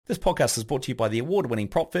This podcast is brought to you by the award-winning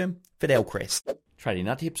prop firm, Fidelcrest. Trading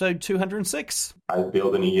Nut, episode 206. I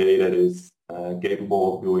built an EA that is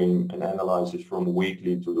capable of doing an analysis from the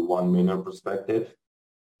weekly to the 1 minute perspective.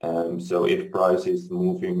 So if price is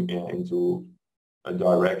moving into a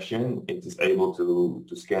direction, it is able to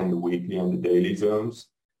scan the weekly and the daily zones.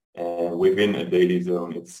 And within a daily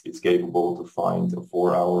zone, it's capable to find a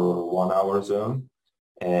 4-hour or 1 hour zone.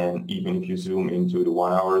 And even if you zoom into the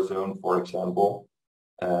 1 hour zone, for example,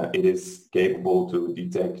 it is capable to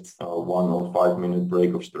detect a 1 or 5 minute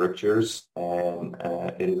break of structures, and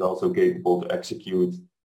it is also capable to execute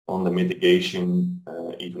on the mitigation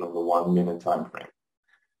even on the 1 minute time frame.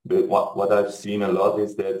 But what I've seen a lot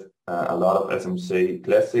is that a lot of SMC,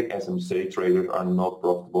 classic SMC traders are not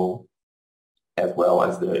profitable, as well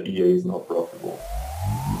as the EA is not profitable.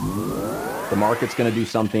 The market's going to do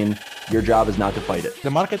something. Your job is not to fight it. The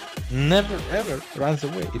market never, ever runs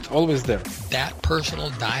away. It's always there. That personal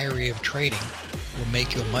diary of trading will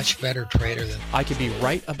make you a much better trader than... I could be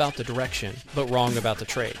right about the direction, but wrong about the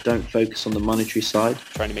trade. Don't focus on the monetary side.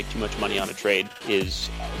 Trying to make too much money on a trade is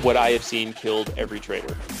what I have seen killed every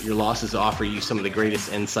trader. Your losses offer you some of the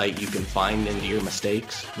greatest insight you can find into your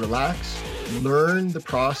mistakes. Relax, learn the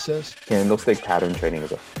process. Candlestick pattern trading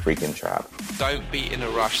is a freaking trap. Don't be in a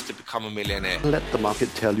rush to become a millionaire. Let the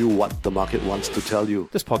market tell you what the market wants to tell you.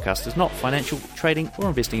 This podcast is not financial, trading, or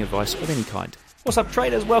investing advice of any kind. What's up,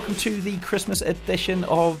 traders? Welcome to the Christmas edition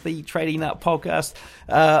of the Trading Nut podcast.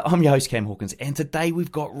 I'm your host, Cam Hawkins, and today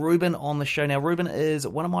we've got Ruben on the show. Now, Ruben is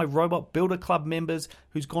one of my Robot Builder Club members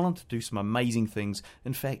who's gone on to do some amazing things.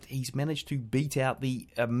 In fact, he's managed to beat out the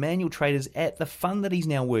manual traders at the fund that he's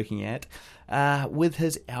now working at with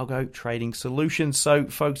his algo trading solutions. So,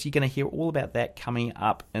 folks, you're going to hear all about that coming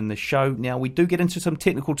up in the show. Now, we do get into some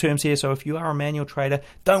technical terms here, so if you are a manual trader,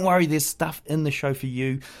 don't worry, there's stuff in the show for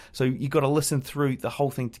you. So you've got to listen through the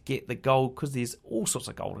whole thing to get the gold, because there's all sorts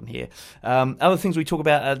of gold in here. Other things we talk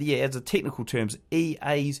about, as a technical terms,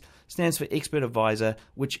 EAs stands for Expert Advisor,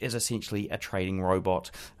 which is essentially a trading robot.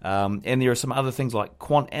 And there are some other things like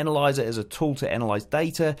Quant Analyzer as a tool to analyze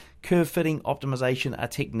data, curve fitting optimization are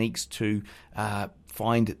techniques to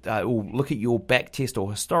find or look at your back test or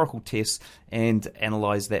historical tests and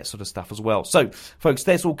analyze that sort of stuff as well. So, folks,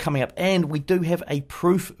 that's all coming up. And we do have a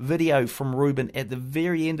proof video from Ruben at the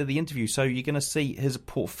very end of the interview. So you're going to see his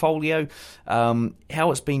portfolio, how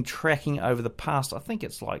it's been tracking over the past, I think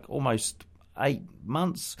it's like almost 8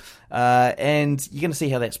 months. And you're going to see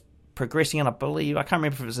how that's progressing. And I can't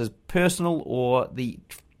remember if it's his personal or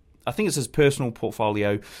I think it's his personal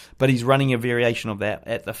portfolio, but he's running a variation of that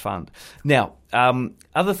at the fund. Now,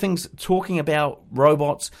 other things talking about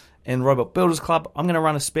robots and Robot Builders Club, I'm going to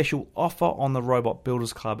run a special offer on the Robot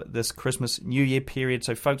Builders Club this Christmas, New Year period.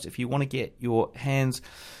 So, folks, if you want to get your hands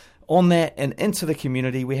on that and into the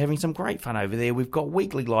community, we're having some great fun over there. We've got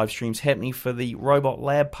weekly live streams happening for the Robot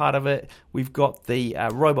Lab part of it. We've got the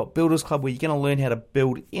Robot Builders Club, where you're going to learn how to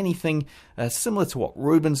build anything similar to what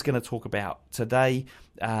Ruben's going to talk about today,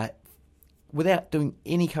 without doing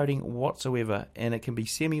any coding whatsoever. And it can be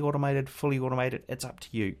semi-automated, fully automated. It's up to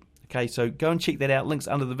you. Okay, so go and check that out. Links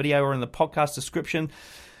under the video or in the podcast description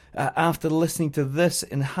after listening to this,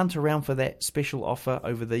 and hunt around for that special offer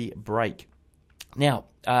over the break. Now,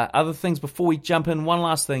 other things before we jump in, one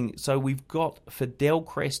last thing. So we've got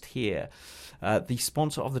Fidelcrest here, the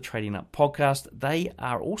sponsor of the Trading Nut podcast. They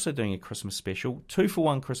are also doing a Christmas special,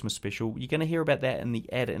 2-for-1 Christmas special. You're going to hear about that in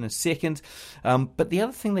the ad in a second. But the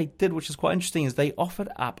other thing they did, which is quite interesting, is they offered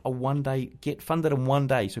up a 1-day, get funded in 1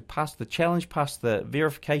 day. So pass the challenge, pass the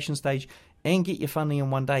verification stage, and get your funding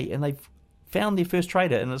in 1 day. And they've found their first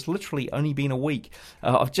trader, and it's literally only been a week.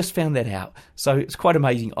 I've just found that out, so it's quite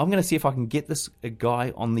amazing. I'm going to see if I can get this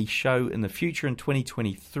guy on the show in the future in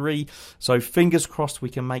 2023, so fingers crossed we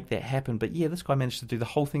can make that happen. But yeah, this guy managed to do the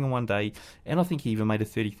whole thing in 1 day, and I think he even made a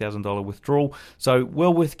 $30,000 withdrawal, so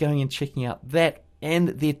well worth going and checking out that and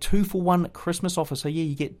their 2-for-1 Christmas offer. So yeah,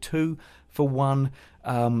 you get 2-for-1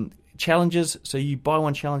 challenges. So you buy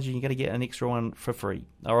one challenge and you're going to get an extra one for free.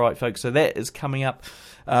 All right, folks. So that is coming up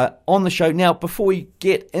on the show. Now, before we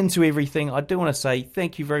get into everything, I do want to say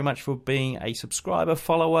thank you very much for being a subscriber,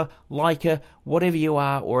 follower, liker, whatever you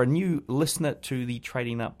are, or a new listener to the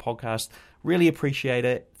Trading Nut podcast. Really appreciate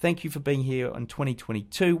it. Thank you for being here in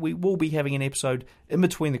 2022. We will be having an episode in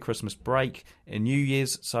between the Christmas break and New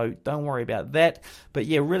Year's, so don't worry about that. But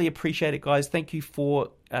yeah, really appreciate it, guys. Thank you for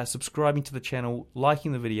subscribing to the channel,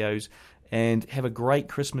 liking the videos, and have a great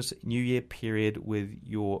Christmas, New Year period with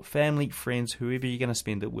your family, friends, whoever you're going to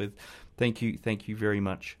spend it with. Thank you very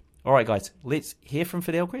much. All right, guys, let's hear from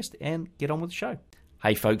Fidelcrest and get on with the show.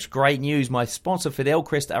 Hey folks, great news. My sponsor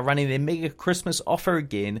Fidelcrest are running their mega Christmas offer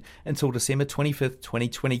again until December 25th,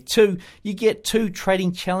 2022. You get 2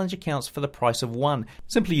 trading challenge accounts for the price of 1.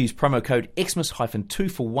 Simply use promo code Xmas-2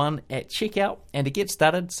 for 1 at checkout, and to get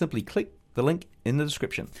started, simply click the link in the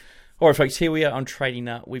description. All right folks, here we are on Trading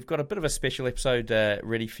Nut. We've got a bit of a special episode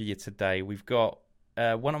ready for you today. We've got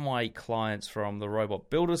one of my clients from the Robot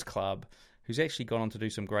Builders Club who's actually gone on to do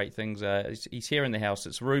some great things. He's here in the house.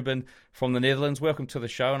 It's Ruben from the Netherlands. Welcome to the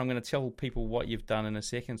show, and I'm going to tell people what you've done in a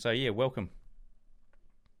second. So, yeah, welcome.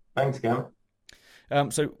 Thanks, Cam.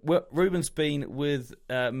 So, Ruben's been with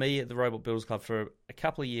me at the Robot Builders Club for a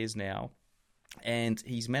couple of years now, and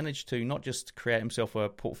he's managed to not just create himself a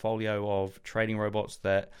portfolio of trading robots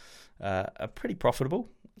that are pretty profitable.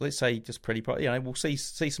 Let's say just pretty profitable. We'll see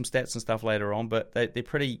some stats and stuff later on, but they're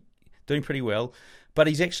doing pretty well. But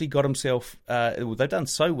he's actually got himself, they've done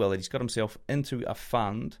so well that he's got himself into a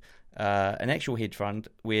fund, an actual hedge fund,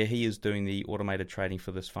 where he is doing the automated trading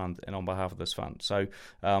for this fund and on behalf of this fund. So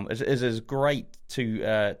it is great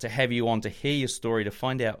to have you on to hear your story, to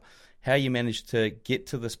find out how you managed to get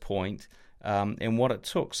to this point and what it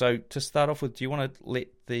took. So to start off with, do you want to let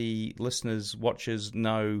the listeners, watchers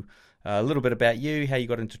know a little bit about you, how you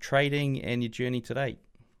got into trading and your journey to date?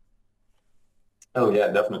 Oh, yeah,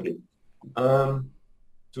 definitely.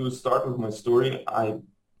 To start with my story, I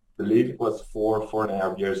believe it was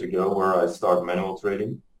 4.5 years ago where I started manual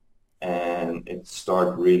trading, and it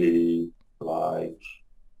started really like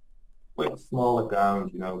with a small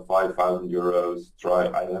account, 5,000 euros.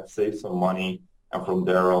 I have saved some money, and from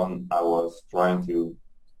there on, I was trying to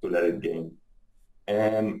let it gain.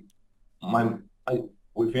 And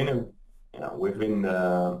within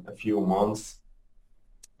a few months,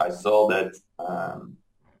 I saw that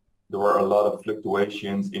there were a lot of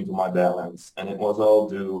fluctuations into my balance, and it was all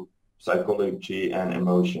due to psychology and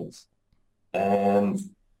emotions. And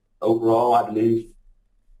overall, I believe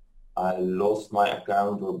I lost my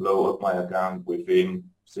account or blow up my account within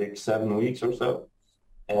 6-7 weeks or so.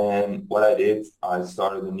 And what I did, I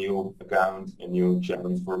started a new account, a new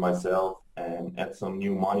challenge for myself, and add some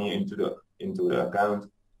new money into the account.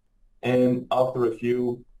 And after a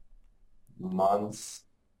few months,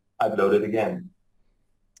 I blowed it again.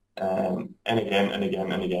 And again and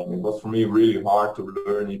again and again. It was for me really hard to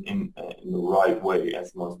learn it in the right way,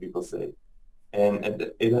 as most people say. And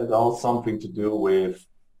it had all something to do with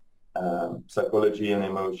psychology and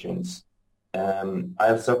emotions. I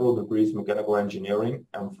have several degrees in mechanical engineering,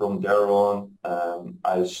 and from there on,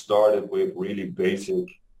 I started with really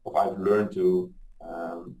basic. I've learned to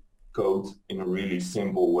code in a really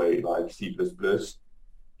simple way, like C++,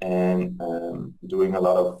 and doing a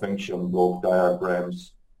lot of function block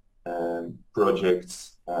diagrams,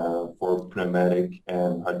 projects for pneumatic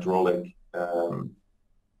and hydraulic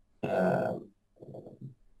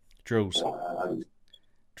drills.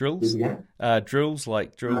 Drills? Drills,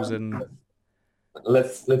 like drills and...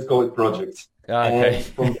 Let's go with projects. Okay.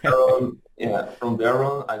 And from there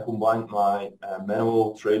on, I combined my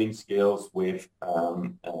manual trading skills with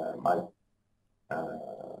my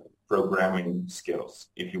programming skills,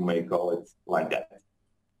 if you may call it like that.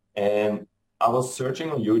 And I was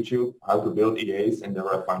searching on YouTube how to build EAs, and there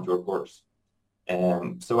I found your course.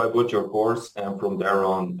 And so I bought your course, and from there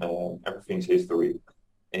on, everything's history.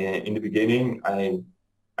 And in the beginning, I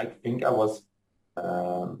think I was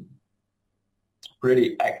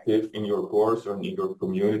pretty active in your course or in your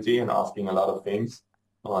community and asking a lot of things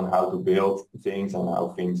on how to build things and how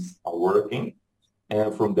things are working.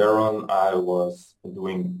 And from there on, I was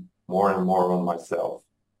doing more and more on myself.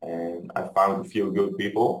 And I found a few good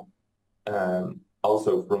people.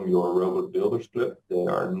 Also from your Robot Builders Club. They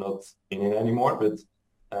are not in it anymore, but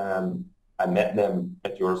I met them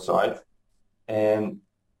at your site. And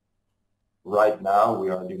right now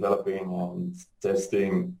we are developing and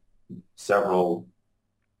testing several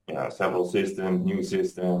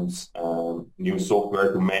systems, new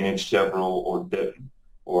software to manage several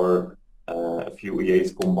or a few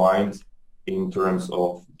EAs combined in terms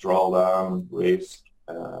of drawdown, risk,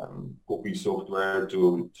 copy software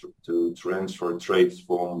to transfer trades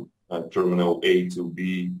from terminal A to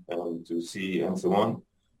B and to C and so on.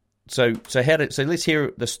 So let's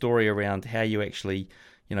hear the story around how you actually,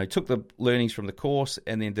 took the learnings from the course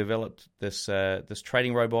and then developed this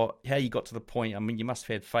trading robot. How you got to the point. I mean, you must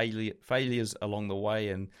have had failures along the way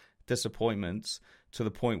and disappointments to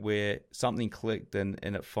the point where something clicked and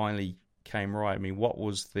it finally came right. I mean,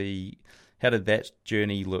 how did that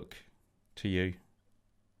journey look to you?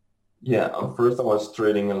 Yeah, first I was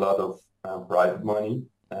trading a lot of private money,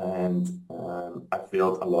 and I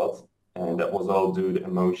failed a lot. and that was all due to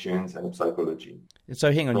emotions and psychology.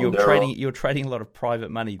 So hang on, From you're there trading. on- You're trading a lot of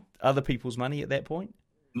private money, other people's money at that point.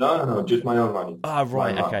 No, just my own money. Ah,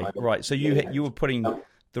 right, My- okay, my- right. So you were putting Yeah.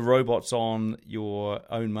 the robots on your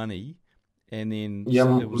own money, and then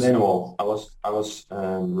Yeah, it was- manual. I was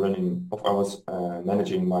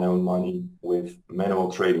managing my own money with manual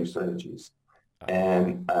trading strategies,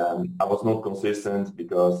 and I was not consistent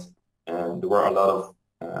because there were a lot of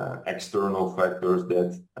external factors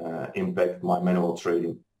that impact my manual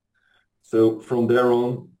trading. So from there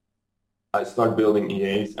on, I started building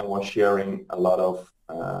EAs and was sharing a lot of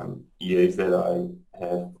EAs that I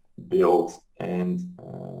have built and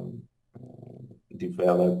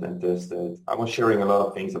developed and tested. I was sharing a lot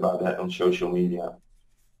of things about that on social media.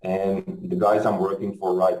 And the guys I'm working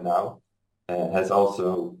for right now has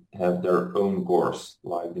also have their own course,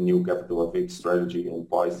 like the new Capital FX strategy and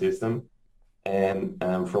PI system. And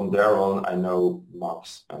from there on, I know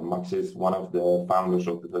Max. And Max is one of the founders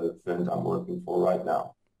of the fund I'm working for right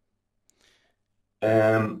now.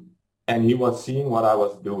 And he was seeing what I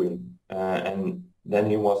was doing. And then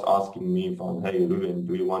he was asking me from, hey, Ruben,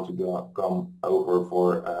 do you want to come over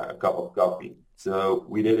for a cup of coffee? So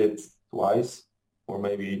we did it twice, or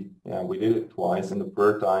maybe, yeah, we did it twice. And the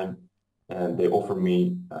third time, they offered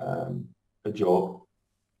me a job.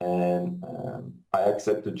 And I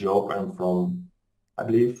accept the job. And from, I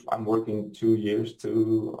believe I'm working 2 years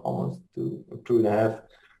to almost 2.5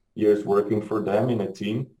 years working for them in a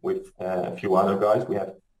team with a few other guys. We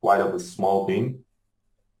have quite a small team.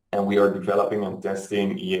 And we are developing and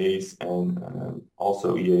testing EAs and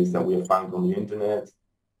also EAs that we have found on the internet,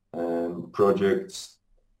 projects,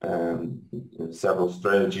 several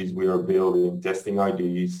strategies we are building, testing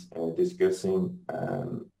ideas, discussing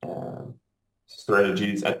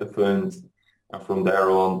strategies at the fund, and from there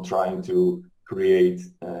on trying to create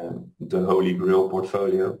the Holy Grail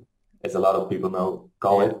portfolio, as a lot of people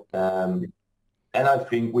call it. And I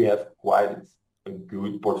think we have quite a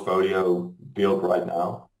good portfolio built right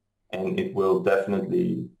now. And it will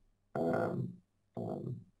definitely,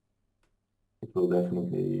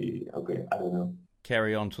 okay, I don't know.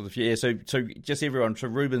 Carry on to the future. Yeah, so just everyone, so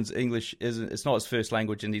Ruben's English it's not his first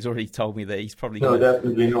language, and he's already told me that he's probably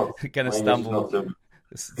definitely not. going to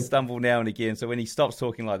stumble now and again. So when he stops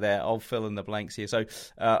talking like that, I'll fill in the blanks here. So,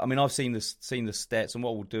 I mean, I've seen the stats, and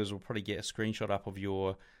what we'll do is we'll probably get a screenshot up of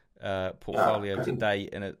your portfolio today,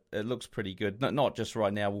 and it looks pretty good. Not just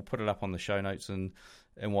right now. We'll put it up on the show notes and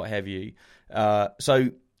what have you.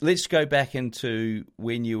 So let's go back into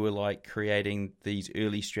when you were like creating these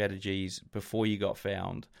early strategies before you got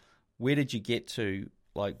found. Where did you get to?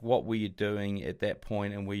 Like, what were you doing at that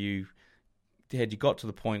point, and had you got to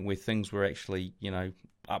the point where things were actually,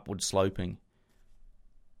 upward sloping?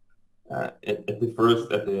 At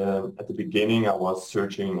the beginning, I was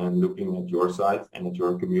searching and looking at your site and at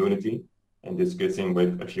your community and discussing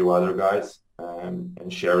with a few other guys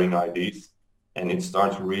and sharing ideas. And it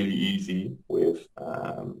starts really easy with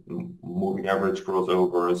moving average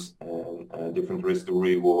crossovers and different risk to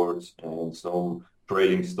rewards and some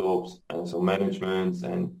trading stops and some management.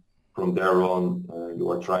 And from there on, you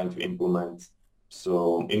are trying to implement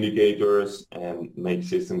some indicators and make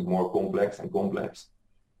systems more complex. And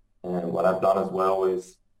what I've done as well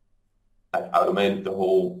is I've automated the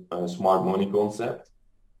whole smart money concept.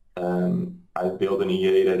 I've built an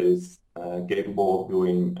EA that is capable of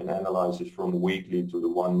doing an analysis from weekly to the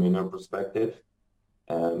 1 minute perspective.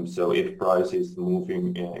 So if price is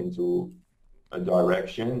moving into a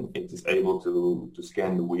direction, it is able to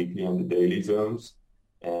scan the weekly and the daily zones.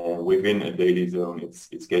 And within a daily zone,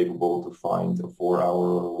 it's capable to find a 4-hour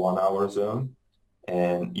or 1 hour zone.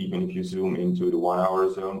 And even if you zoom into the 1 hour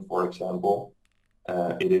zone, for example,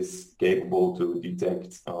 it is capable to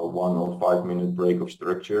detect a 1 or 5 minute break of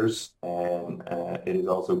structures, and it is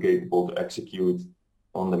also capable to execute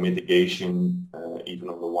on the mitigation even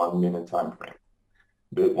on the 1 minute time frame.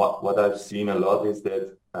 But what I've seen a lot is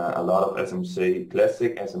that a lot of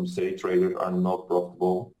classic SMC traders are not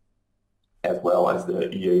profitable, as well as the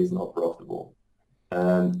EA is not profitable.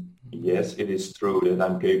 And yes, it is true that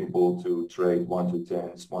I'm capable to trade 1 to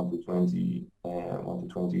 10s, 1 to 20, 1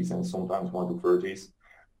 to 20s, and sometimes 1 to 30s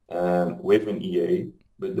with an EA.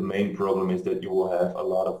 But the main problem is that you will have a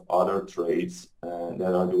lot of other trades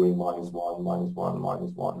that are doing -1, -1,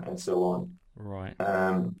 -1, and so on. Right.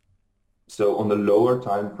 So on the lower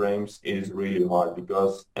time frames, it is really hard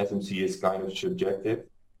because SMC is kind of subjective,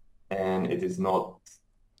 and it is not.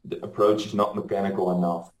 The approach is not mechanical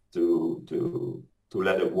enough to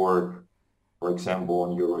let it work, for example,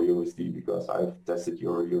 on Euro USD, because I've tested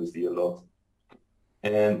Euro USD a lot.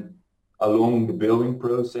 And along the building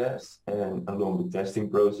process and along the testing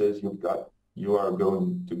process, you are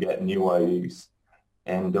going to get new ideas,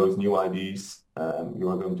 and those new ideas you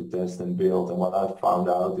are going to test and build. And what I found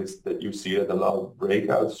out is that you see that a lot of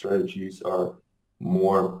breakout strategies are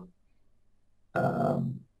more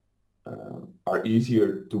are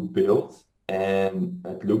easier to build, and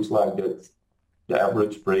it looks like that the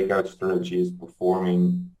average breakout strategy is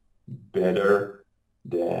performing better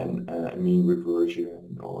than a mean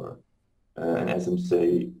reversion or an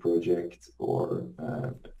SMC project or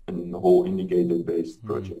a whole indicator-based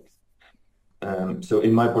project. So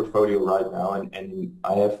in my portfolio right now, and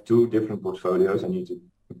I have 2 different portfolios, I need to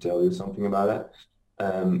tell you something about it.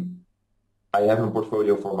 I have a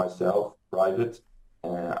portfolio for myself, private.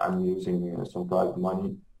 I'm using some private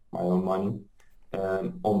money, my own money,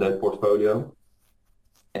 on that portfolio.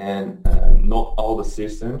 And not all the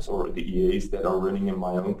systems or the EAs that are running in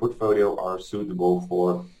my own portfolio are suitable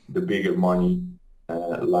for the bigger money,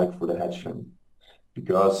 like for the hedge fund.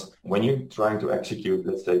 Because when you're trying to execute,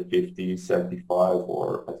 let's say 50, 75,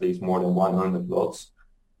 or at least more than 100 lots,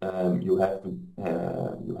 you have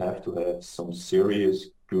to have some serious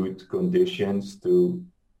good conditions to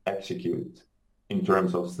execute in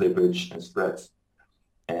terms of slippage and spreads.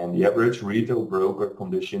 And the average retail broker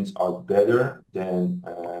conditions are better than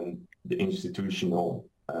the institutional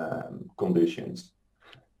conditions.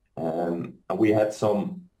 And we had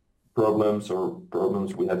some problems.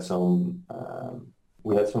 We had some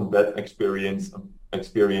bad experiences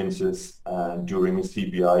during a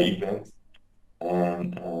CPI event.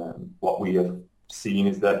 And what we have seen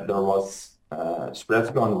is that there was spreads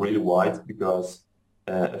gone really wide because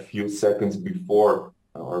a few seconds before,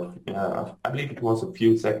 or I believe it was a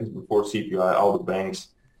few seconds before CPI, all the banks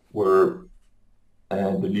were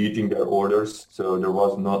deleting their orders, so there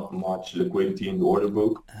was not much liquidity in the order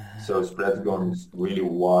book. So spreads gone really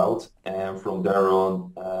wild, and from there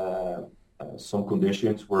on, some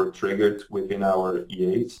conditions were triggered within our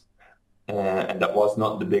EAs, and that was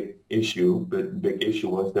not the big issue. But the big issue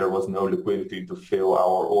was there was no liquidity to fill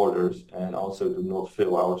our orders and also to not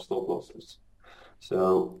fill our stop losses.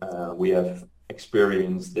 So we have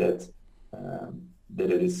experienced that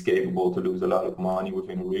it is capable to lose a lot of money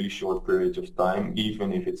within a really short period of time,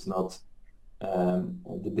 even if it's not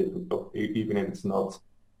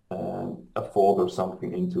a fault or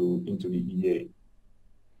something into the EA.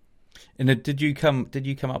 And did you come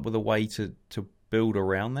up with a way to build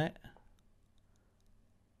around that?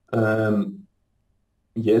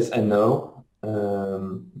 Yes and no.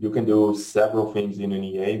 You can do several things in an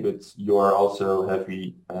EA, but you are also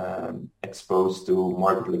heavily exposed to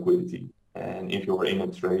market liquidity. And if you're in a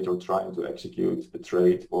trade or trying to execute a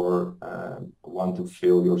trade or want to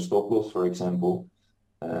fill your stop loss, for example,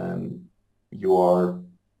 you are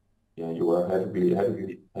heavily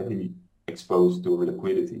exposed to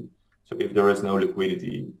liquidity. So if there is no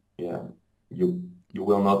liquidity, you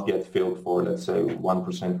will not get filled for, let's say,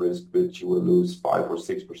 1% risk, but you will lose 5 or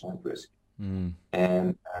 6% risk.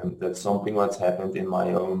 And that's something that's happened in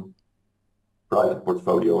my own private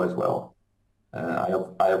portfolio as well. I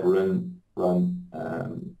have run one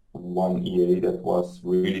EA that was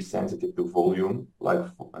really sensitive to volume, like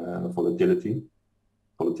volatility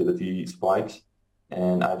spikes,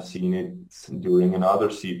 and I've seen it during another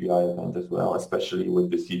CPI event as well, especially with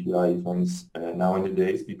the CPI events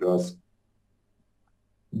nowadays, because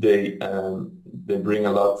they bring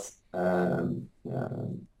a lot.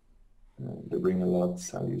 They bring a lot.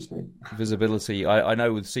 How do you say? Visibility. I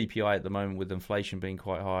know with CPI at the moment, with inflation being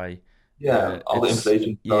quite high. All the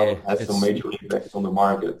inflation stuff has some major impacts on the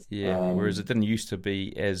market. Whereas it didn't used to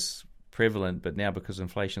be as prevalent, but now because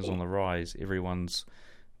inflation's on the rise, everyone's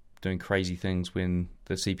doing crazy things when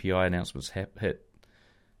the CPI announcements hit.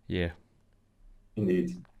 Yeah.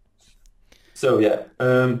 Indeed. So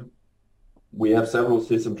we have several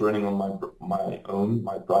systems running on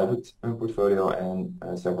my private portfolio, and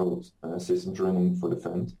several systems running for the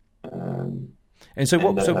fund.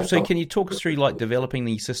 So can you talk us through like developing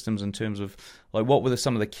these systems in terms of like what were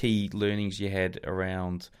some of the key learnings you had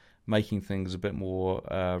around making things a bit more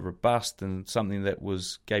robust and something that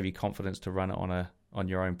gave you confidence to run it on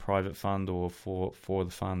your own private fund or for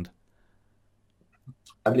the fund?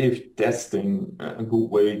 I believe testing a good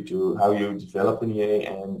way to how you develop an EA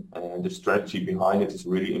and the strategy behind it is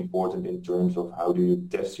really important in terms of how do you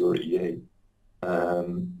test your EA.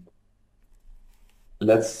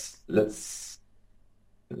 Let's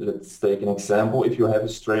take an example. If you have a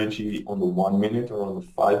strategy on the 1 minute or on the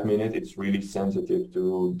 5 minute, it's really sensitive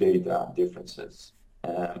to data differences.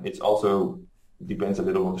 It's also depends a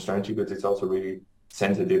little on the strategy, but it's also really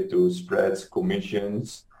sensitive to spreads,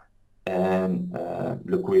 commissions, and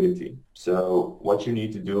liquidity. So what you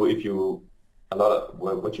need to do if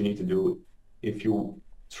you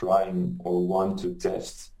trying or want to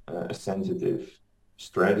test a sensitive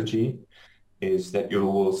strategy is that you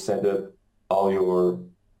will set up all your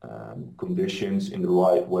conditions in the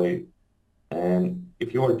right way. And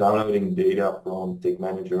if you are downloading data from Tick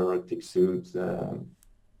Manager or TickSuit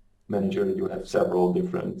Manager, you have several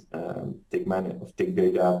different tick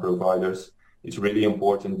data providers. It's really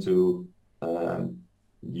important to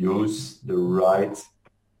use the right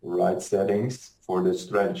settings for the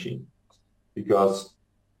strategy, because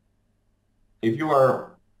if you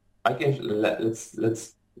are, let's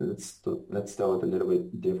tell it a little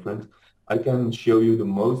bit different. I can show you the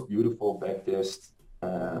most beautiful backtest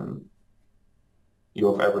you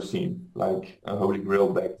have ever seen, like a Holy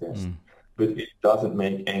Grail backtest. But it doesn't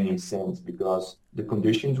make any sense because the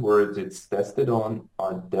conditions where it's tested on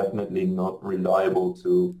are definitely not reliable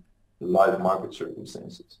to live market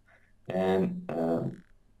circumstances. And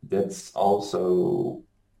that's also,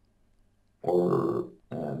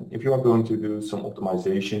 if you are going to do some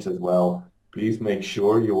optimizations as well, please make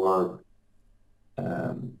sure you are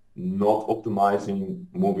not optimizing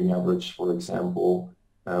moving average, for example,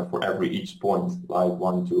 for each point, like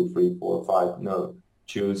 1, 2, 3, 4, 5. No,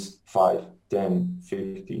 choose 5, 10,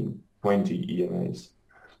 15, 20 EMAs,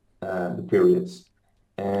 the periods.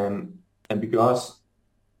 And because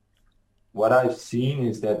what I've seen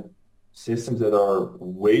is that systems that are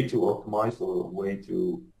way too optimized or way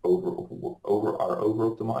too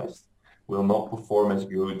over-optimized will not perform as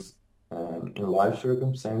good in live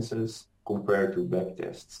circumstances compared to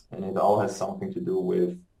backtests. And it all has something to do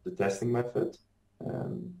with the testing method,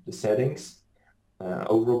 the settings,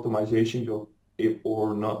 over-optimization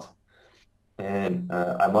or not. And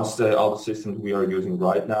I must say all the systems we are using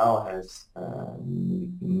right now has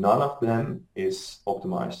none of them is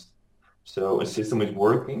optimized. So a system is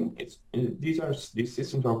working. These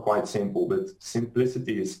systems are quite simple, but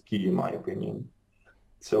simplicity is key in my opinion.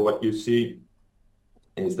 So what you see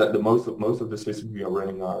is that most of the systems we are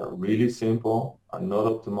running are really simple, are not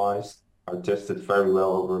optimized, are tested very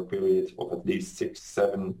well over a period of at least 6,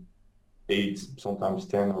 7, 8, sometimes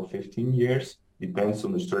 10 or 15 years. Depends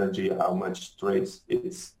on the strategy, how much trades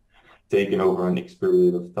it's taken over an X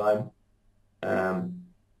period of time. And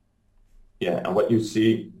what you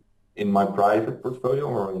see in my private portfolio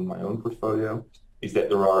or in my own portfolio is that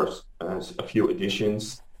there are a few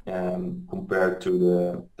additions compared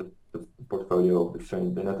to the portfolio of the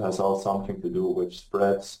fund, and it has all something to do with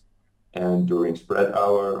spreads and during spread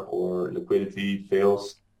hour or liquidity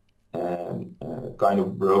fails and kind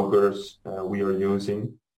of brokers we are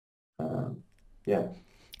using.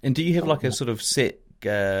 And do you have like a sort of set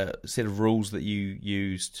of rules that you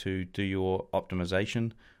use to do your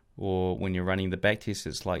optimization? Or when you're running the backtest,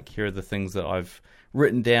 it's like, here are the things that I've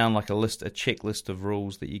written down, like a checklist of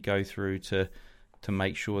rules that you go through to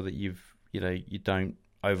make sure that you don't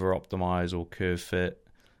over optimize or curve fit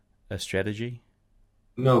a strategy?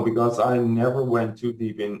 No, because I never went too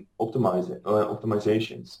deep in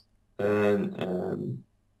optimizations, and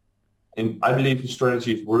I believe the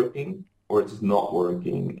strategy is working or it is not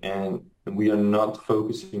working, and we are not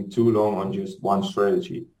focusing too long on just one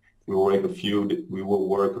strategy. We will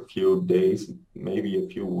work a few days, maybe a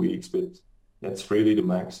few weeks, but that's really the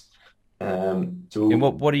max. And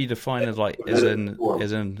what do you define as like as in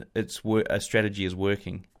a strategy is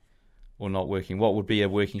working or not working? What would be a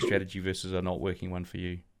working strategy versus a not working one for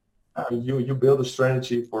you? You build a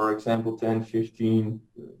strategy, for example, 10, 15,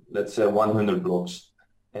 let's say 100 blocks,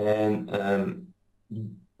 and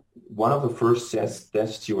one of the first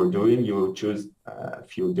tests you are doing, you choose a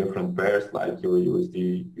few different pairs like your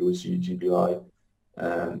USD, GPI,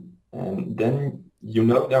 and then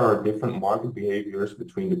there are different market behaviors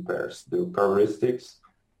between the pairs. The characteristics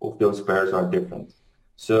of those pairs are different.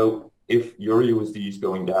 So if your USD is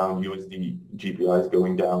going down, USD GPI is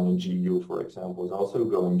going down, and GU, for example, is also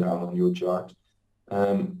going down on your chart,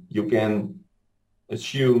 you can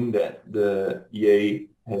assume that the EA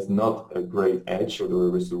has not a great edge, or the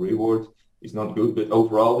risk to reward is not good, but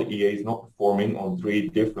overall the EA is not performing on 3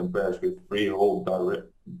 different pairs with 3 whole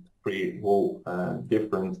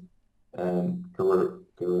different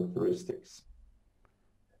characteristics.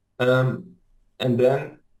 And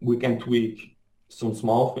then we can tweak some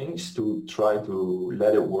small things to try to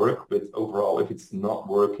let it work, but overall, if it's not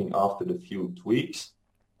working after the few tweaks,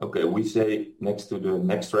 okay, we say next to the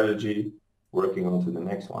next strategy, working on to the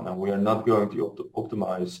next one, and we are not going to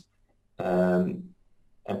optimize and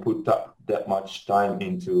put that much time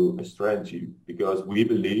into a strategy, because we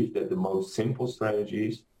believe that the most simple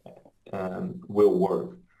strategies will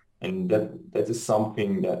work, and that is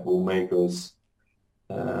something that will make us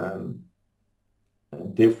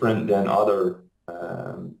different than other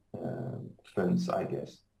funds, I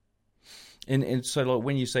guess. And so, like,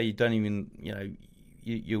 when you say you don't even,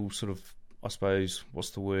 you'll sort of, I suppose, what's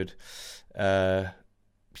the word?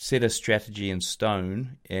 Set a strategy in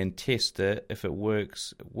stone and test it. If it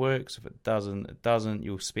works, it works. If it doesn't.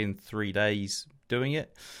 You'll spend 3 days doing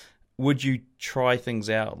it. Would you try things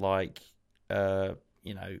out like,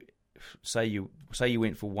 say you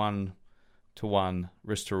went for 1-to-1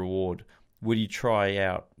 risk to reward? Would you try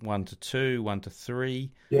out 1-to-2, 1-to-3?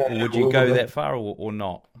 Yeah. Or would you go that far or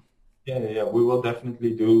not? Yeah. We will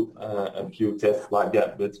definitely do a few tests like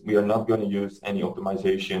that, but we are not going to use any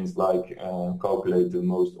optimizations like calculate the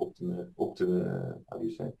most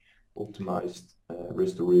optimized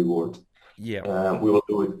risk to reward. Yeah. We will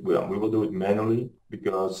do it manually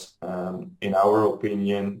because, in our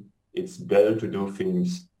opinion, it's better to do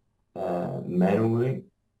things manually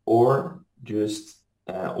or just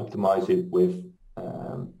optimize it with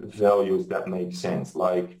values that make sense,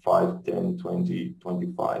 like 5, 10, 20,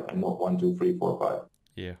 25, and not 1, 2, 3, 4, 5.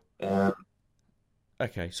 Yeah.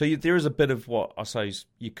 Okay, so there is a bit of what I suppose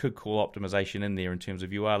you could call optimization in there in terms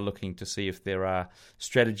of you are looking to see if there are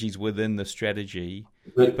strategies within the strategy,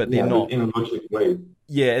 but they're not in a logical way.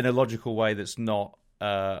 Yeah, in a logical way that's not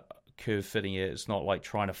curve fitting it. It's not like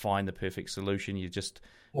trying to find the perfect solution. You're just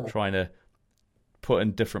trying to put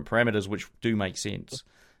in different parameters which do make sense.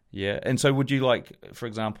 Yeah, and so would you, like, for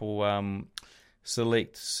example,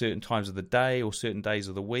 select certain times of the day or certain days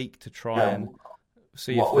of the week to try and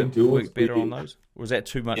see if it works better on those? Or is that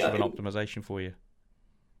too much of an optimization for you?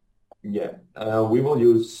 Yeah, we will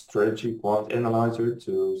use Strategy Quant Analyzer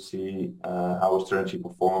to see how a strategy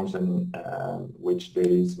performs and which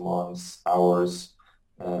days, months, hours,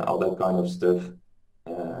 all that kind of stuff,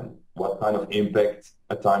 what kind of impact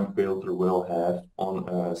a time filter will have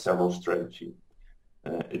on several strategy.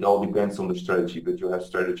 It all depends on the strategy, but you have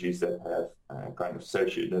strategies that have kind of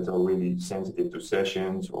sessions that are really sensitive to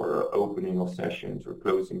sessions or opening of sessions or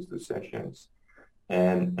closings to sessions.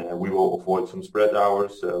 And we will avoid some spread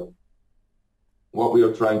hours. So what we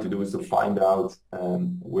are trying to do is to find out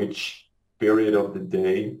which period of the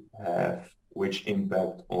day have which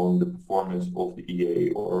impact on the performance of the EA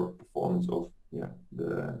or performance of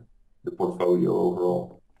the portfolio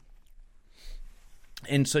overall.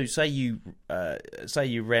 And so, say you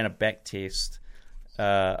ran a back test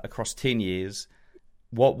across 10 years,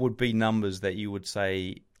 what would be numbers that you would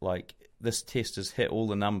say, like, this test has hit all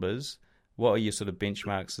the numbers? What are your sort of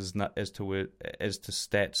benchmarks as to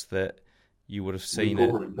stats that you would have seen?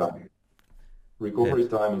 Recovery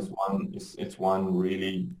time is one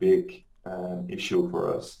really big issue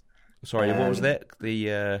for us. Sorry, what was that?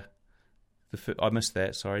 I missed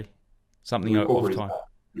that. Sorry, something off time.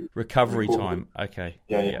 Recovery time. Okay.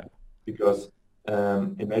 Yeah. Because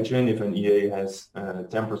imagine if an EA has 10%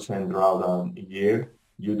 drawdown a year,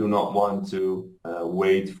 you do not want to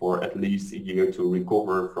wait for at least a year to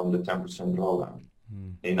recover from the 10% drawdown.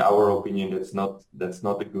 In our opinion, that's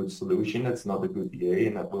not a good solution. That's not a good EA,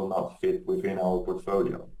 and that will not fit within our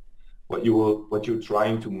portfolio. What you're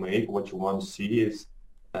trying to make, what you want to see is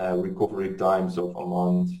recovery times of a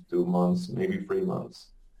month, 2 months, maybe 3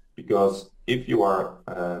 months. Because if you are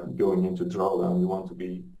going into drawdown, you want to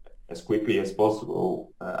be as quickly as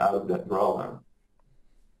possible out of that drawdown.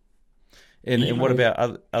 And what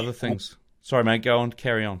about other things? Sorry, mate,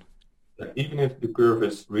 carry on. Even if the curve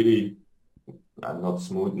is really not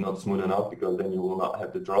smooth enough, because then you will not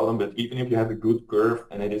have the drawdown, but even if you have a good curve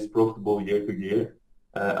and it is profitable year to year,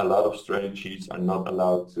 a lot of strategies are not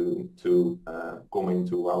allowed to come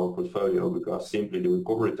into our portfolio because simply the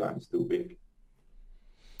recovery time is too big.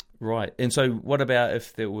 Right. And so what about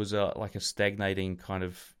if there was like a stagnating kind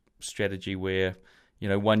of strategy where,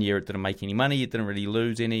 1 year it didn't make any money, it didn't really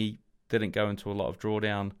lose any, didn't go into a lot of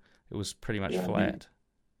drawdown, it was pretty much flat?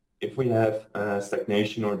 If we have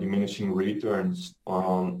stagnation or diminishing returns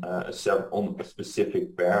on a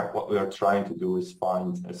specific pair, what we are trying to do is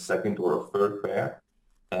find a second or a third pair,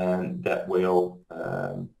 and that will,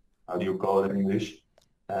 how do you call it in English?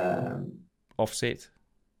 Offset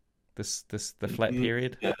the flat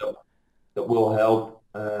period? Yeah, that will help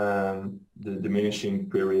the diminishing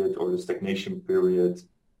period or the stagnation period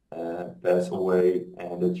pass away,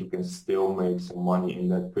 and that you can still make some money in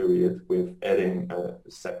that period with adding a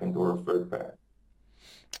second or a third pair.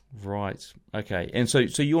 Right. Okay. And so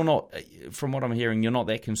you're not, from what I'm hearing, you're not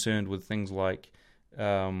that concerned with things like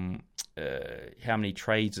how many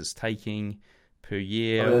trades it's taking per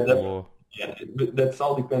year, that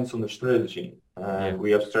all depends on the strategy.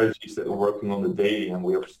 We have strategies that are working on the daily, and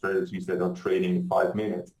we have strategies that are trading in 5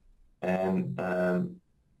 minutes. And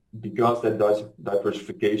because that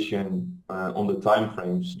diversification on the time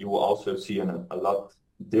frames, you will also see a lot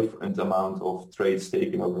different amount of trades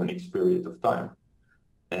taken over an X period of time.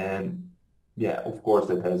 And yeah, of course,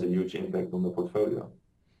 that has a huge impact on the portfolio.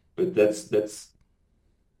 But that's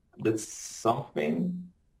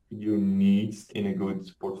something you need in a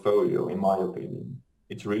good portfolio, in my opinion.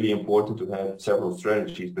 It's really important to have several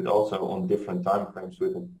strategies, but also on different time frames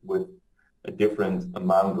with a different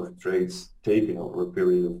amount of trades taken over a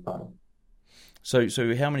period of time. So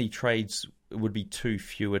how many trades would be too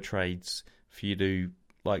fewer trades for you to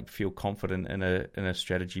feel confident in a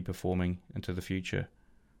strategy performing into the future?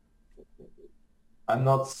 I'm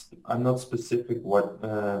not specific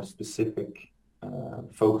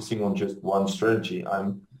focusing on just one strategy.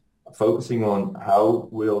 I'm focusing on how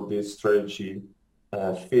will this strategy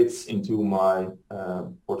fits into my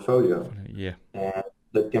portfolio. Yeah. And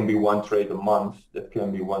that can be one trade a month, that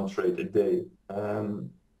can be one trade a day.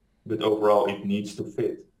 But overall, it needs to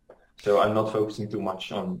fit. So I'm not focusing too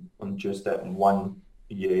much on just that one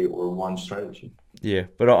EA or one strategy. Yeah,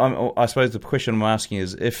 but I suppose the question I'm asking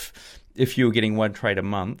is if you were getting one trade a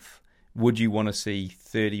month, would you want to see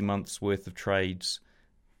 30 months worth of trades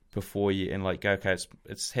before you and go, okay,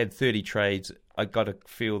 it's had 30 trades, I got to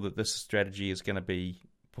feel that this strategy is going to be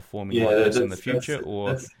performing like this in the future?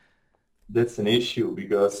 That's an issue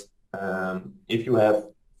because if you have,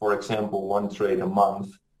 for example, one trade a month,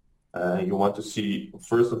 you want to see,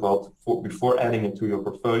 first of all, before adding it to your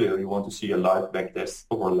portfolio, you want to see a live back test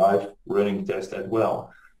or live running test as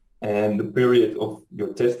well. And the period of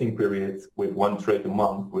your testing period with one trade a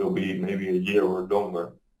month will be maybe a year or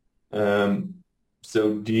longer.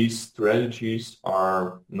 So these strategies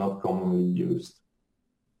are not commonly used.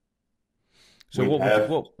 So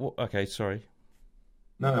okay, sorry.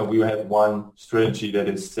 No, we have one strategy that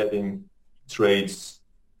is setting trades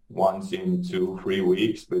once in 2-3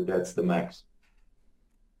 weeks, but that's the max.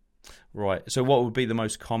 Right. So what would be the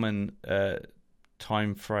most common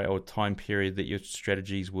time frame or time period that your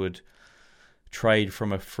strategies would trade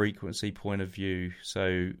from a frequency point of view?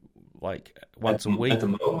 So once a week?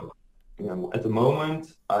 At the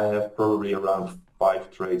moment, I have probably around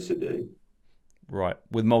 5 trades a day. Right,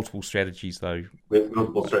 with multiple strategies though. With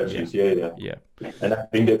multiple strategies, yeah. And I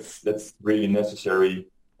think that's really necessary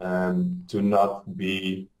to not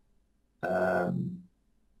be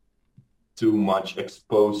too much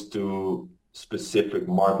exposed to specific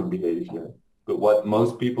market behavior. But what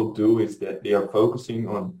most people do is that they are focusing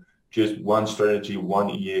on just one strategy, one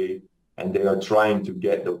EA, and they are trying to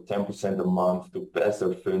get the 10% a month to pass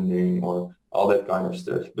their funding or all that kind of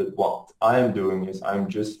stuff. But what I am doing is I'm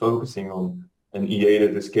just focusing on an EA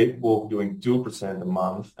that is capable of doing 2% a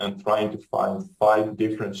month and trying to find 5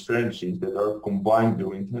 different strategies that are combined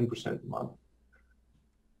doing 10% a month.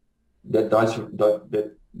 That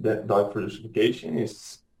diversification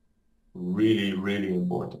is really, really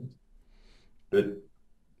important. But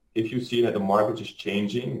if you see that the market is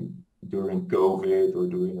changing during COVID or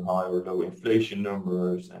during high or low inflation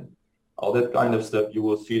numbers and all that kind of stuff, you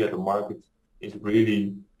will see that the market is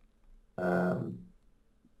really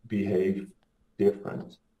behave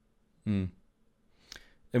different. And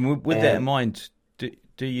with that in mind,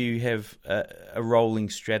 do you have a rolling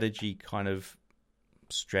strategy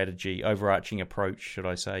overarching approach, should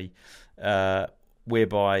I say,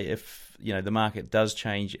 whereby if the market does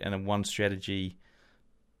change and one strategy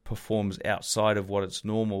performs outside of what it's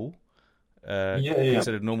normal,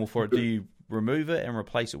 considered normal for it, do you remove it and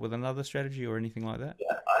replace it with another strategy or anything like that?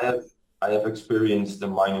 Yeah, I have experienced the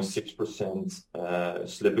 -6%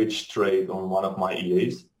 slippage trade on one of my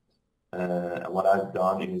EAs. And what I've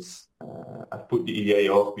done is I've put the EA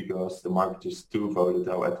off because the market is too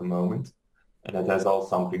volatile at the moment. And that has all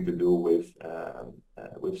something to do with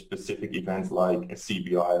specific events like a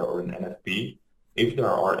CBI or an NFP. If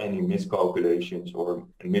there are any miscalculations or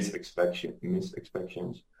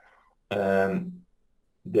misexpectations,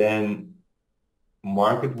 then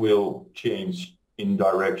market will change in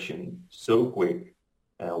direction so quick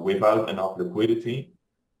without enough liquidity,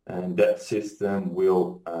 and that system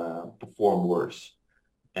will perform worse.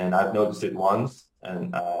 And I've noticed it once,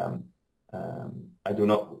 and I do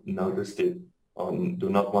not notice it or do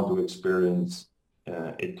not want to experience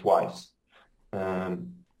it twice.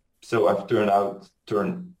 So I've turned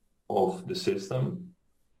off the system,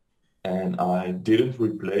 and I didn't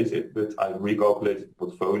replace it, but I recalculated the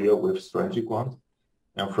portfolio with Strategy Quant,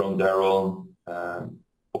 and from there on,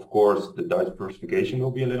 of course, the diversification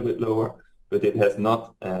will be a little bit lower, but it has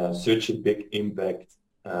not such a big impact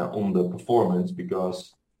on the performance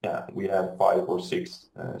because we have 5 or 6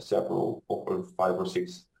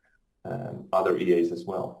 other EAs as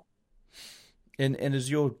well. And is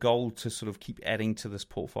your goal to sort of keep adding to this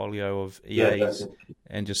portfolio of EAs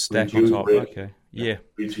and just stack on top? Risk. Okay, yeah.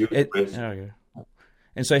 Reduce risk. Okay.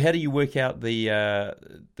 And so, how do you work out the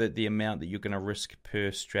amount that you're going to risk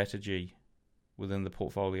per strategy within the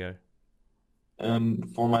portfolio?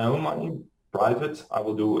 For my own money, private, I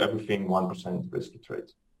will do everything 1% risky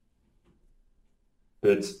trades.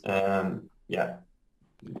 But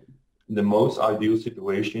the most ideal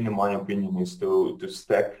situation, in my opinion, is to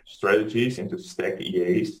stack strategies and to stack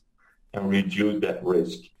EAs and reduce that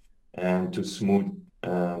risk and to smooth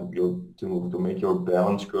to make your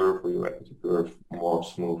balance curve or your equity curve more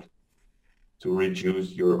smooth, to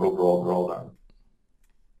reduce your overall drawdown.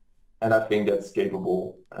 And I think that's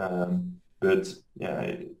capable. But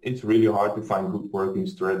it's really hard to find good working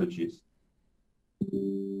strategies.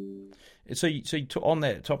 So on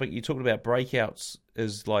that topic, you talked about breakouts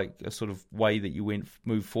as like a sort of way that you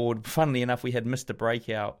move forward. Funnily enough, we had Mr.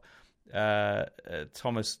 Breakout,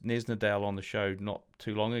 Thomas Nesnedal, on the show not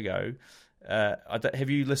too long ago. Have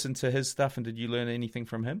you listened to his stuff, and did you learn anything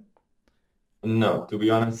from him? No, to be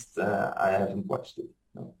honest, I haven't watched it.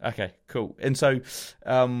 No. Okay, cool. And so,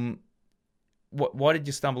 why did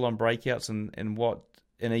you stumble on breakouts, and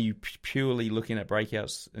are you purely looking at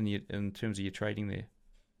breakouts in terms of your trading there?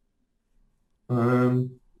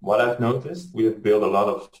 What I've noticed, we have built a lot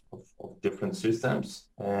of different systems,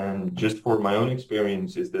 and just for my own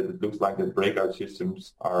experience is that it looks like that breakout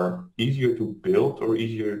systems are easier to build, or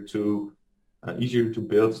easier to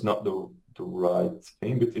build is not the right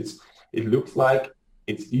thing, but it looks like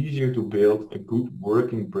it's easier to build a good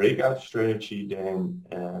working breakout strategy than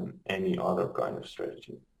any other kind of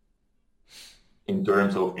strategy in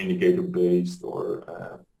terms of indicator based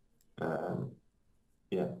or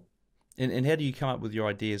And how do you come up with your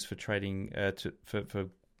ideas for trading, for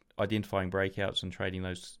identifying breakouts and trading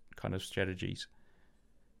those kind of strategies?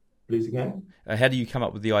 Please again? How do you come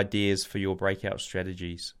up with the ideas for your breakout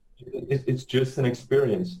strategies? It's just an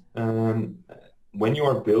experience. When you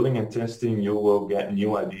are building and testing, you will get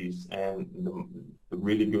new ideas. And the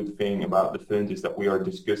really good thing about the fund is that we are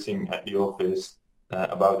discussing at the office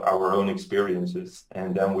about our own experiences.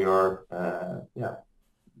 And then we are,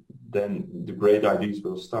 then the great ideas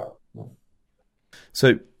will start. Yeah.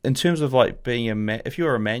 So in terms of like being if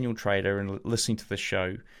you're a manual trader and listening to the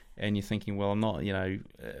show and you're thinking, well, I'm not,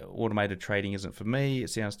 automated trading isn't for me, it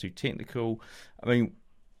sounds too technical. I mean,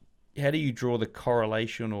 how do you draw the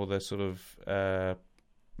correlation or the sort of,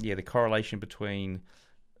 the correlation between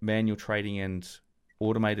manual trading and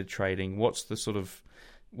automated trading? What's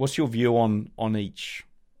your view on each?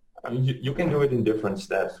 I mean, you can do it in different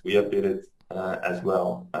steps. We have did it as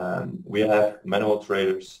well. We have manual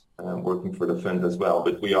traders working for the fund as well,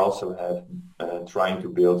 but we also have trying to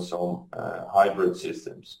build some hybrid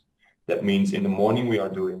systems. That means in the morning we are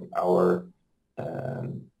doing our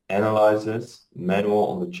analysis manual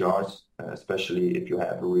on the charts, especially if you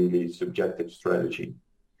have a really subjective strategy.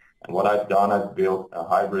 And what I've done, I've built a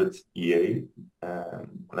hybrid EA.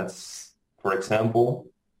 For example,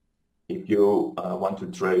 if you want to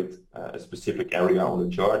trade a specific area on the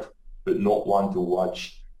chart, but not want to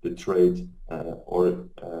watch the trade or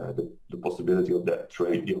the possibility of that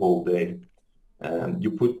trade the whole day,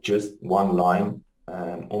 you put just one line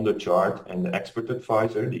on the chart, and the expert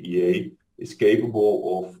advisor, the EA, is capable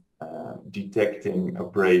of detecting a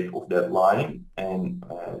break of that line, and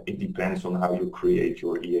it depends on how you create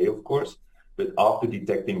your EA, of course. But after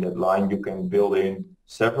detecting that line, you can build in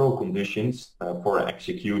several conditions for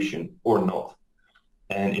execution or not.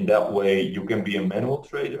 And in that way, you can be a manual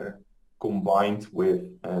trader combined with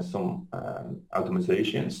some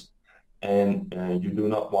automatizations, and you do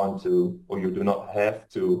not want to, or you do not have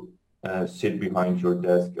to sit behind your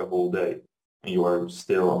desk a whole day, and you are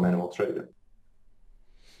still a manual trader.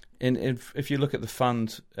 And if you look at the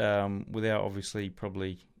fund, without obviously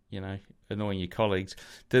probably annoying your colleagues,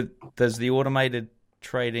 does the automated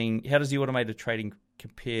trading? How does the automated trading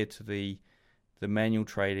compare to the manual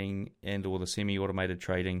trading and or the semi-automated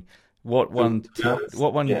trading? What one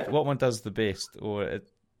does the best? Or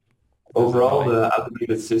overall, the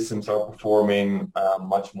automated systems are performing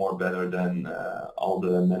much more better than all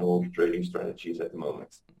the manual trading strategies at the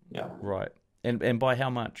moment. Yeah. Right. And by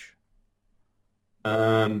how much?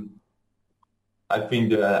 I think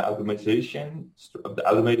the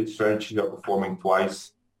automated strategies are performing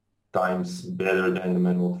twice times better than the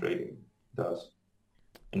manual trading does.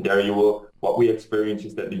 And there what we experience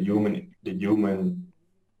is that the human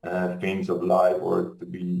things of life, or to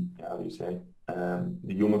be, the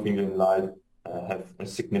human things in life have a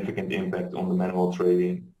significant impact on the manual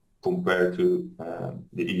trading compared to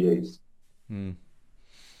the EAs.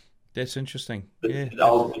 That's interesting. It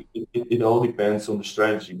all depends on the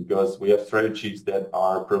strategy, because we have strategies that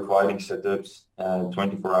are providing setups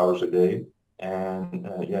 24 hours a day, and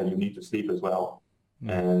you need to sleep as well.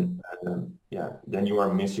 And then you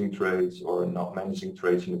are missing trades or not managing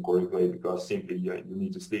trades in the correct way because simply you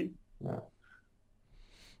need to sleep. Yeah.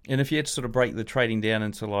 And if you had to sort of break the trading down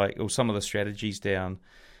into or some of the strategies down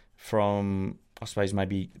from, I suppose,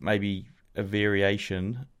 maybe a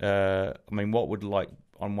variation, what would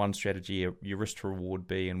on one strategy your risk to reward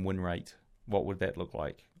be and win rate? What would that look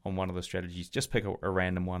like on one of the strategies? Just pick a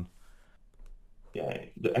random one. Yeah,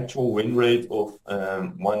 the actual win rate of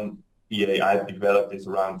one EA I've developed is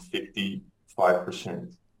around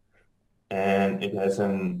 55%. And it has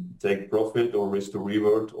a take profit or risk to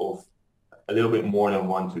reward of a little bit more than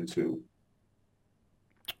 1 to 2.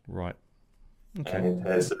 Right. Okay. And it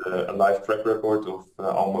has a live track record of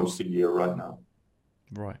almost a year right now.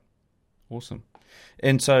 Right. Awesome.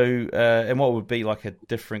 And so, and what would be like a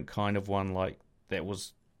different kind of one that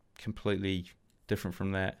was completely different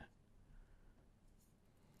from that?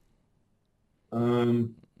 How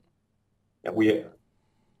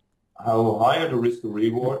high are the risk to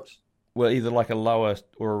reward? Well, either a lower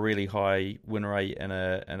or a really high win rate and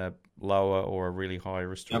a lower or a really high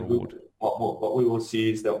risk to reward. What we will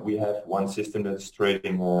see is that we have one system that's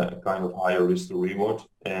trading a kind of higher risk to reward,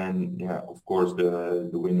 and of course the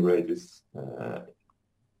win rate is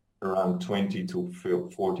around 20 to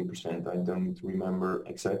 40%. I don't remember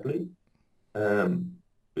exactly,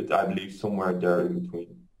 but I believe somewhere there in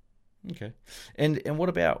between. Okay, and what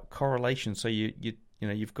about correlation? So you're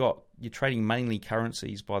trading mainly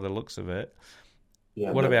currencies by the looks of it.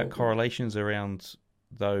 Yeah. What about correlations around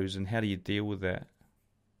those, and how do you deal with that?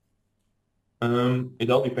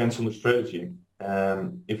 It all depends on the strategy.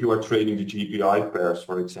 If you are trading the GPI pairs,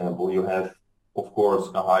 for example, you have, of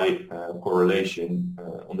course, a high correlation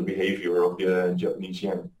on the behavior of the Japanese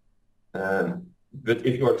yen. But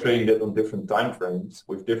if you are trading that on different time frames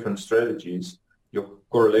with different strategies, your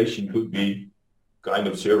correlation could be kind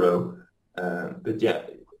of zero. I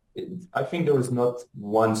think there is not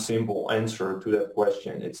one simple answer to that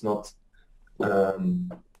question. It's not, how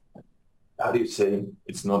do you say,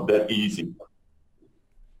 it's not that easy.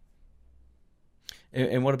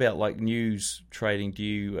 And what about news trading? Do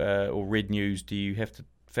you or read news? Do you have to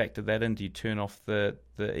factor that in? Do you turn off the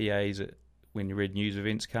EAs when you read news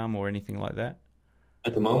events come or anything like that?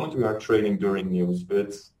 At the moment, we are trading during news,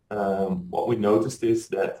 but what we noticed is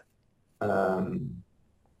that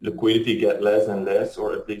liquidity get less and less,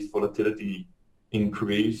 or at least volatility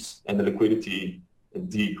increase and the liquidity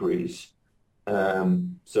decrease.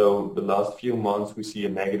 So the last few months, we see a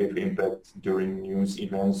negative impact during news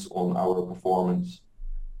events on our performance.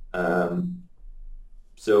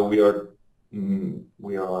 So we don't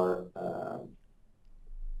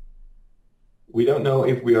know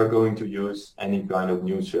if we are going to use any kind of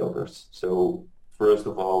news filters. So first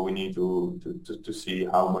of all, we need to see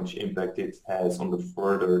how much impact it has on the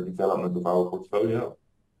further development of our portfolio,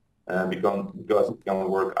 because it can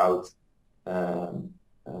work out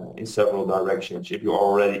in several directions. If you're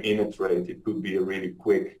already in a trade, it could be a really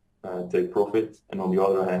quick take profit, and on the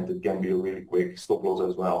other hand, it can be a really quick stop loss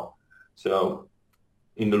as well. So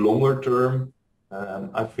in the longer term,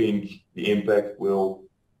 I think the impact will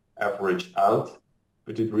average out,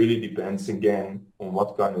 but it really depends again on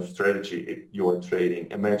what kind of strategy you are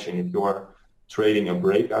trading. Imagine if you are trading a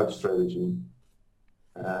breakout strategy,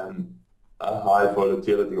 a high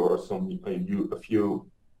volatility or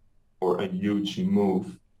a huge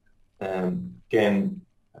move can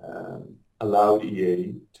allow the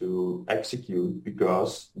EA to execute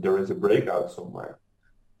because there is a breakout somewhere.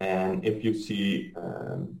 And if you see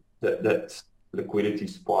that liquidity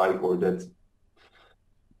spike or that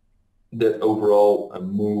overall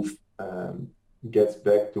move gets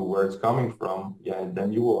back to where it's coming from,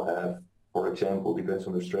 then you will have, for example, depends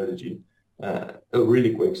on the strategy, a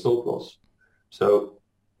really quick stop loss. So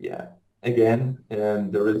again,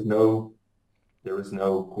 there is no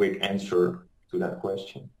quick answer to that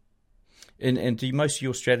question. And do most of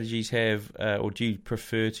your strategies have, or do you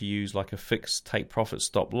prefer to use a fixed take profit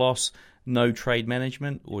stop loss, no trade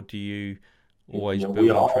management, or do you always build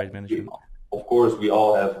on trade management? Of course, we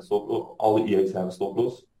all have a stop loss. All the EAs have a stop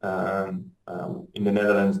loss. In the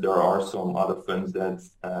Netherlands, there are some other funds that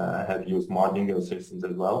have used martingale systems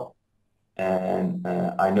as well. And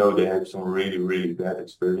I know they have some really, really bad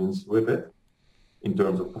experience with it in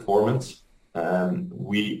terms of performance.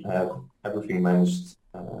 We have everything managed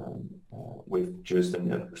with just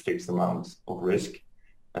a fixed amount of risk.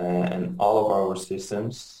 And all of our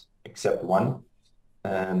systems, except one,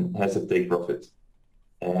 has a take profit.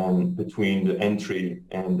 And between the entry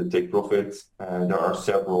and the take profit, there are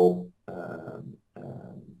several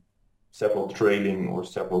trailing or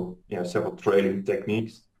several trailing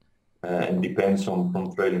techniques, and depends on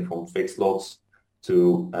from trailing from fixed lots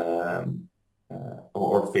to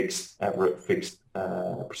or fixed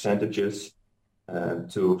percentages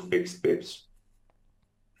to fixed pips.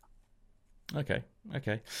 Okay.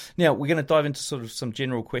 Now we're going to dive into sort of some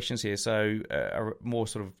general questions here, so more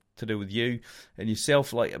sort of to do with you and yourself.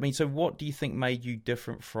 So what do you think made you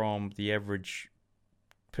different from the average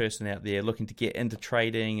person out there looking to get into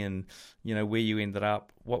trading, and where you ended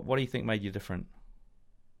up? What do you think made you different?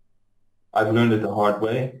 I've learned it the hard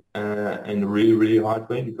way, and really, really hard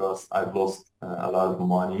way, because I've lost a lot of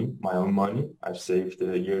money, my own money. I've saved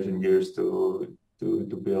years and years to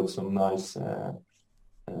build some nice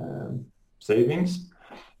savings,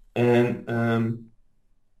 and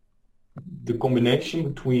the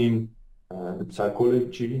combination between the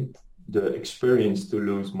psychology, the experience to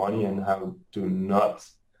lose money, and how to not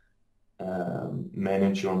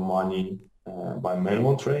manage your money by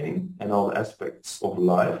manual trading, and all aspects of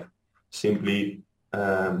life, simply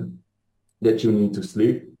that you need to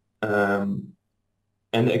sleep, and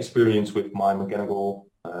the experience with my mechanical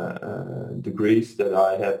degrees, that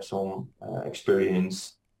I had some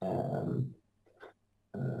experience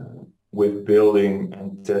with building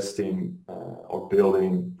and testing or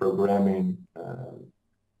building, programming,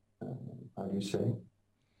 how do you say?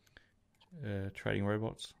 Trading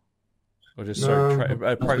robots? Or just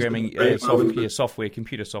programming software,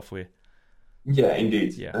 computer software? Yeah,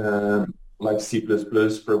 indeed. Yeah. Like C++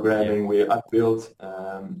 programming, where I built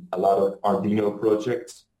a lot of Arduino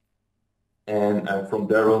projects. And from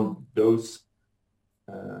there on, those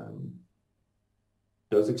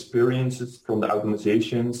experiences from the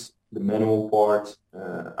optimizations, the manual part,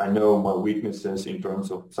 I know my weaknesses in terms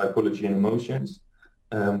of psychology and emotions,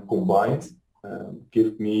 combined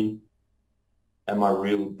give me my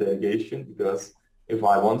real dedication, because if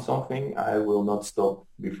I want something, I will not stop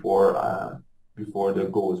before the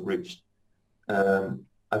goal is reached.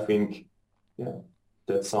 I think,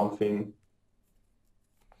 that's something.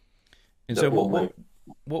 And so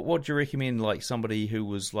what do you recommend, like somebody who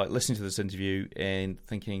was like listening to this interview and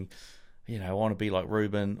thinking, I want to be like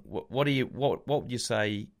Ruben? What would you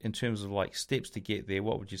say in terms of like steps to get there?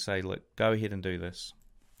 What would you say? Look, go ahead and do this.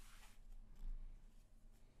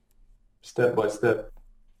 Step by step,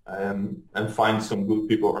 and find some good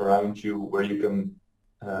people around you where you can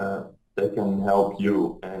that can help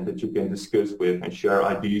you and that you can discuss with and share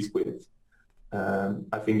ideas with.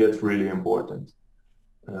 I think that's really important.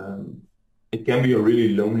 It can be a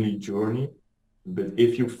really lonely journey, but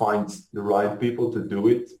if you find the right people to do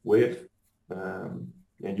it with,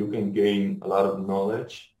 and you can gain a lot of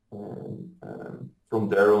knowledge, and from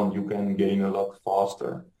there on you can gain a lot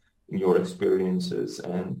faster in your experiences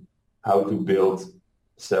and how to build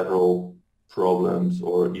several problems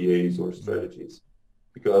or EAs or strategies.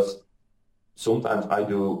 Because sometimes I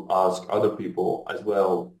do ask other people as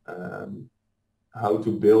well how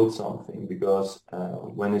to build something, because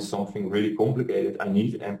when it's something really complicated, I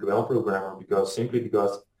need an MQL programmer, because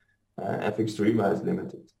FXDreema is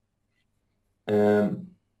limited.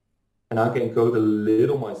 And I can code a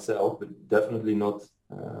little myself, but definitely not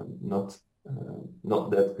that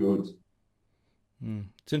good.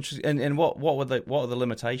 It's interesting. And what are the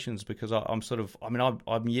limitations? Because I'm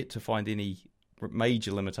yet to find any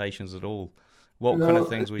major limitations at all. What kind of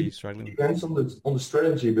things were you struggling with? It depends on the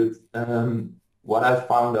strategy, but what I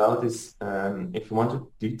found out is if you want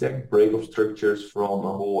to detect break-off structures from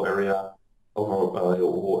a whole area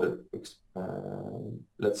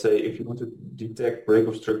let's say if you want to detect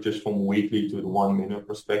break-off structures from weekly to the 1 minute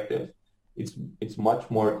perspective, it's much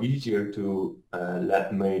more easier to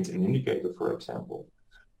mate an indicator, for example,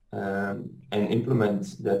 and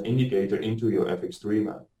implement that indicator into your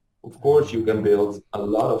FXDreema. Of course, you can build a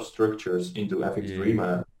lot of structures into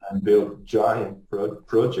FXDreema and build giant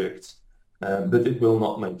projects, but it will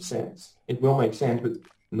not make sense. It will make sense, but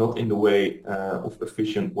not in the way of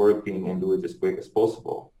efficient working and do it as quick as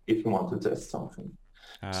possible if you want to test something.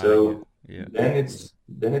 Then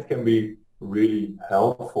it can be really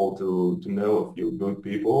helpful to know a few good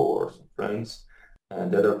people or some friends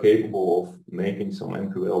that are capable of making some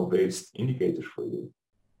MQL-based indicators for you.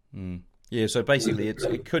 Yeah, so basically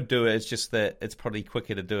it could do it. It's just that it's probably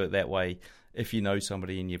quicker to do it that way if you know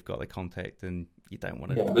somebody and you've got the contact and you don't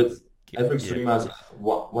want to. Yeah, but FXDreema,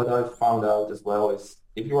 what I've found out as well is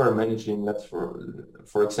if you are managing,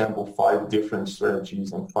 for example, 5 different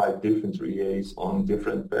strategies and 5 different EAs on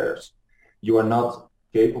different pairs, you are not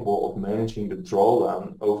capable of managing the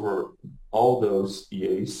drawdown over all those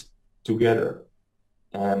EAs together.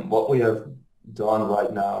 And what we have done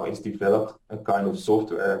right now is developed a kind of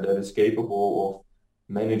software that is capable of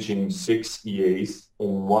managing 6 EAs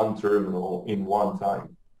on one terminal in one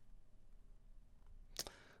time.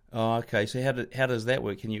 Oh, okay. So how does that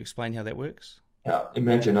work? Can you explain how that works? Yeah,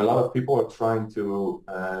 imagine a lot of people are trying to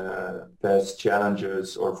pass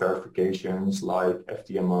challenges or verifications like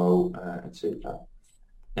FTMO, etc.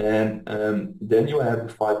 And then you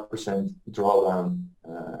have 5% drawdown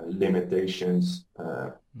limitations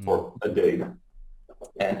for a day.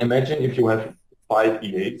 And imagine if you have 5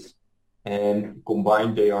 EAs and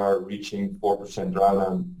combined they are reaching 4%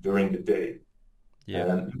 drawdown during the day. Yeah.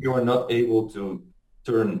 And you are not able to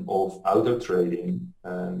turn off auto trading,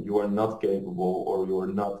 you are not capable or you are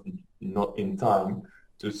not in time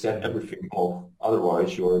to set everything off.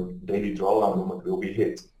 Otherwise, your daily drawdown limit will be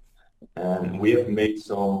hit. And we have made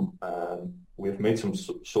some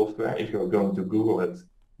software. If you are going to Google it,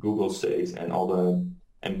 Google says, and all the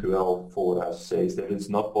MQL for us says that it's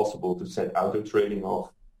not possible to set auto trading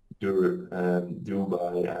off due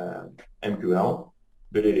by MQL,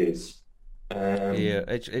 but it is.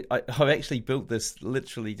 I've actually built this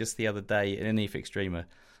literally just the other day in an FX Streamer,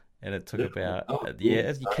 and it took about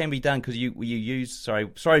it can be done because you use sorry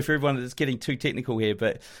for everyone that's getting too technical here,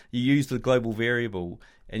 but you use the global variable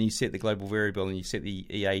and you set the global variable and you set the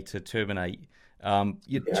EA to terminate.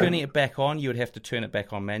 Turning it back on, you would have to turn it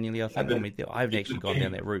back on manually. I think. I haven't actually gone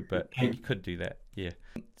down that route, but you could do that. Yeah.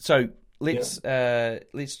 So let's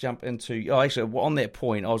jump into. Oh, actually, on that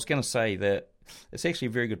point, I was going to say that. It's actually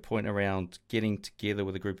a very good point around getting together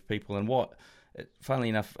with a group of people, and funnily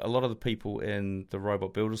enough, a lot of the people in the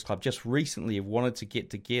Robot Builders Club just recently have wanted to get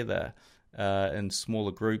together in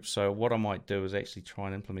smaller groups. So what I might do is actually try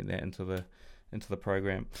and implement that into the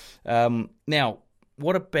program. Now,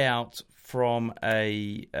 what about from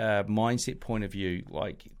a mindset point of view?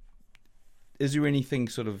 Like, is there anything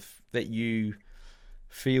sort of that you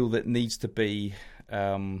feel that needs to be,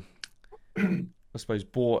 I suppose,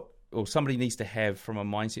 bought? Or somebody needs to have from a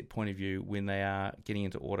mindset point of view when they are getting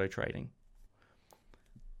into auto trading?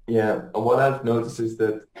 Yeah, what I've noticed is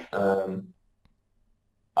that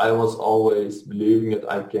I was always believing that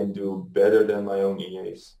I can do better than my own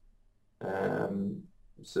EAs.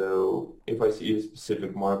 So if I see a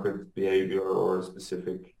specific market behavior or a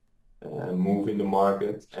specific move in the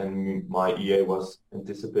market and my EA was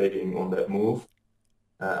anticipating on that move,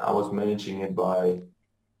 I was managing it by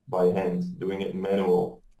hand, doing it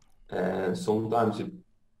manual. And sometimes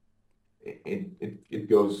it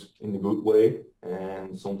goes in a good way,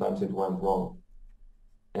 and sometimes it went wrong.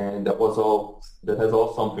 And that has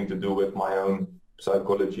all something to do with my own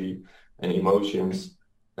psychology and emotions,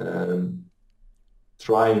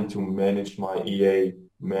 trying to manage my EA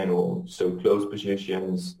manual. So close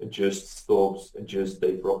positions, adjust stops, adjust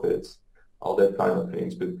take profits, all that kind of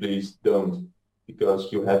things. But please don't,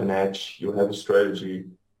 because you have an edge, you have a strategy,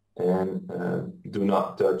 and do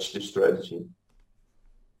not touch the strategy.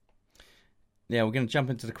 Now we're going to jump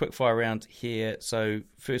into the quickfire round here. So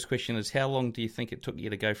first question is, how long do you think it took you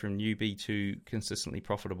to go from newbie to consistently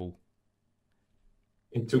profitable?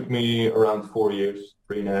 It took me around 4 years,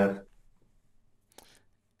 3.5.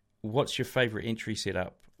 What's your favorite entry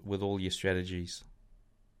setup with all your strategies?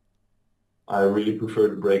 I really prefer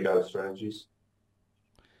the breakout strategies.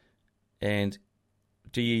 And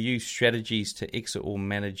do you use strategies to exit or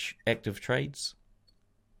manage active trades?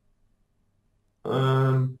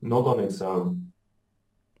 Not on its own.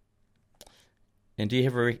 And do you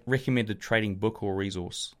have a recommended trading book or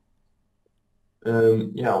resource?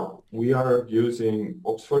 Yeah, we are using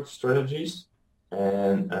Oxford Strategies,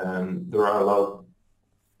 and there are a lot of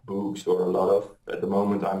books at the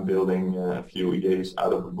moment I'm building a few EAs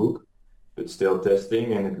out of a book, but still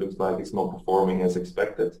testing, and it looks like it's not performing as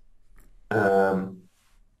expected.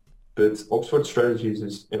 But Oxford Strategies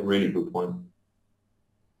is a really good one.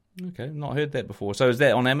 Okay, not heard that before. So is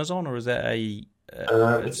that on Amazon or is that a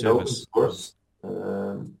it's an open source.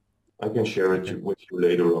 I can share it with you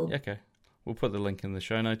later on. Okay, we'll put the link in the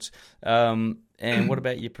show notes. And what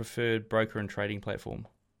about your preferred broker and trading platform?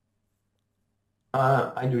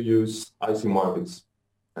 I do use IC Markets.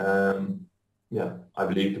 Yeah, I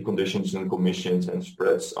believe the conditions and commissions and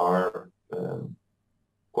spreads are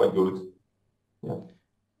quite good. Yeah.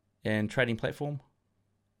 And trading platform?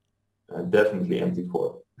 Definitely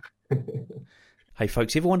MT4. Hey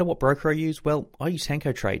folks, ever wonder what broker I use? Well, I use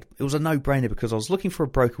Hanko Trade. It was a no-brainer because I was looking for a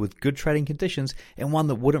broker with good trading conditions and one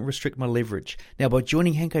that wouldn't restrict my leverage. Now, by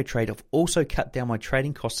joining Hanko Trade, I've also cut down my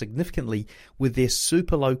trading costs significantly with their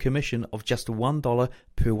super low commission of just $1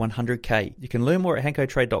 per 100K. You can learn more at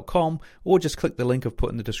hankotrade.com or just click the link I've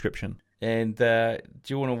put in the description. And do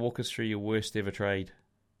you want to walk us through your worst ever trade?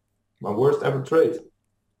 My worst ever trade.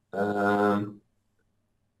 I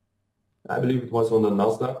believe it was on the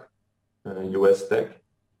Nasdaq, US tech.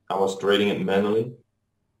 I was trading it manually.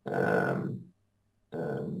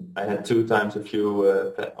 I had two times I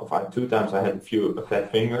had a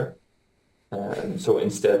fat finger. So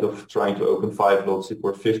instead of trying to open 5 lots, it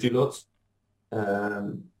were 50 lots.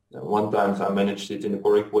 One time I managed it in the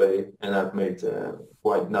correct way, and I've made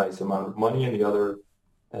quite nice amount of money. And in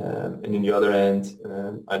the other end,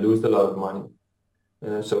 I lose a lot of money.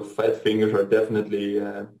 So fat fingers are definitely,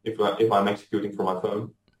 if I'm executing from my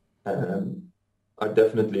phone, are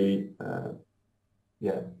definitely,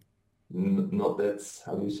 not that,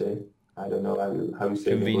 how do you say? I don't know how you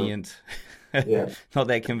say convenient. Yeah, not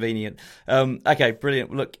that convenient. Okay,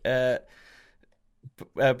 brilliant. Look,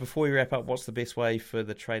 before we wrap up, what's the best way for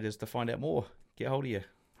the traders to find out more? Get hold of you.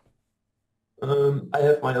 I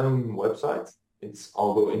have my own website. It's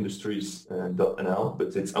algoindustries.nl,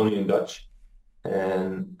 but it's only in Dutch.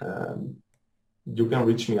 And you can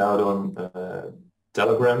reach me out on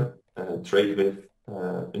Telegram, trade with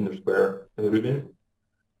 _Ruben.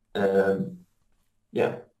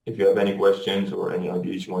 If you have any questions or any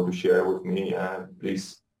ideas you want to share with me,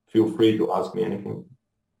 please feel free to ask me anything.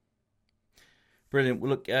 Brilliant. Well,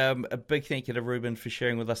 look, a big thank you to Ruben for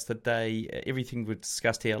sharing with us today. Everything we've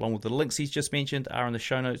discussed here, along with the links he's just mentioned, are in the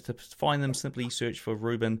show notes. To find them, simply search for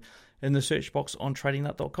Ruben in the search box on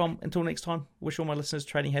tradingnut.com. Until next time, wish all my listeners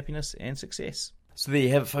trading happiness and success. So there you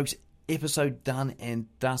have it, folks. Episode done and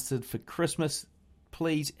dusted for Christmas.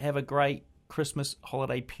 Please have a great Christmas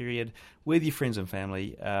holiday period with your friends and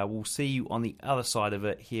family. We'll see you on the other side of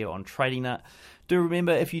it here on Trading Nut. Do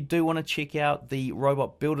remember, if you do want to check out the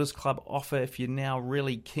Robot Builders Club offer, if you're now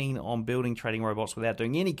really keen on building trading robots without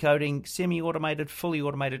doing any coding, semi-automated, fully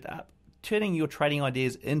automated, turning your trading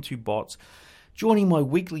ideas into bots, joining my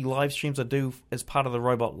weekly live streams I do as part of the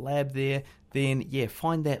Robot Lab there, then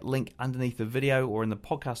find that link underneath the video or in the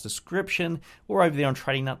podcast description or over there on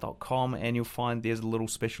tradingnut.com, and you'll find there's a little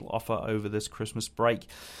special offer over this Christmas break.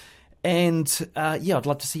 And I'd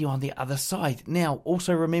love to see you on the other side. Now,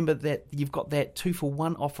 also remember that you've got that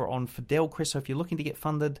 2-for-1 offer on Fidelcrest. So if you're looking to get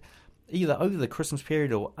funded either over the Christmas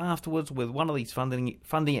period or afterwards with one of these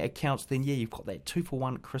funding accounts, then you've got that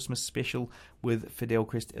 2-for-1 Christmas special with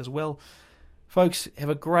Fidelcrest as well. Folks, have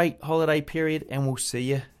a great holiday period, and we'll see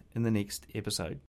you in the next episode.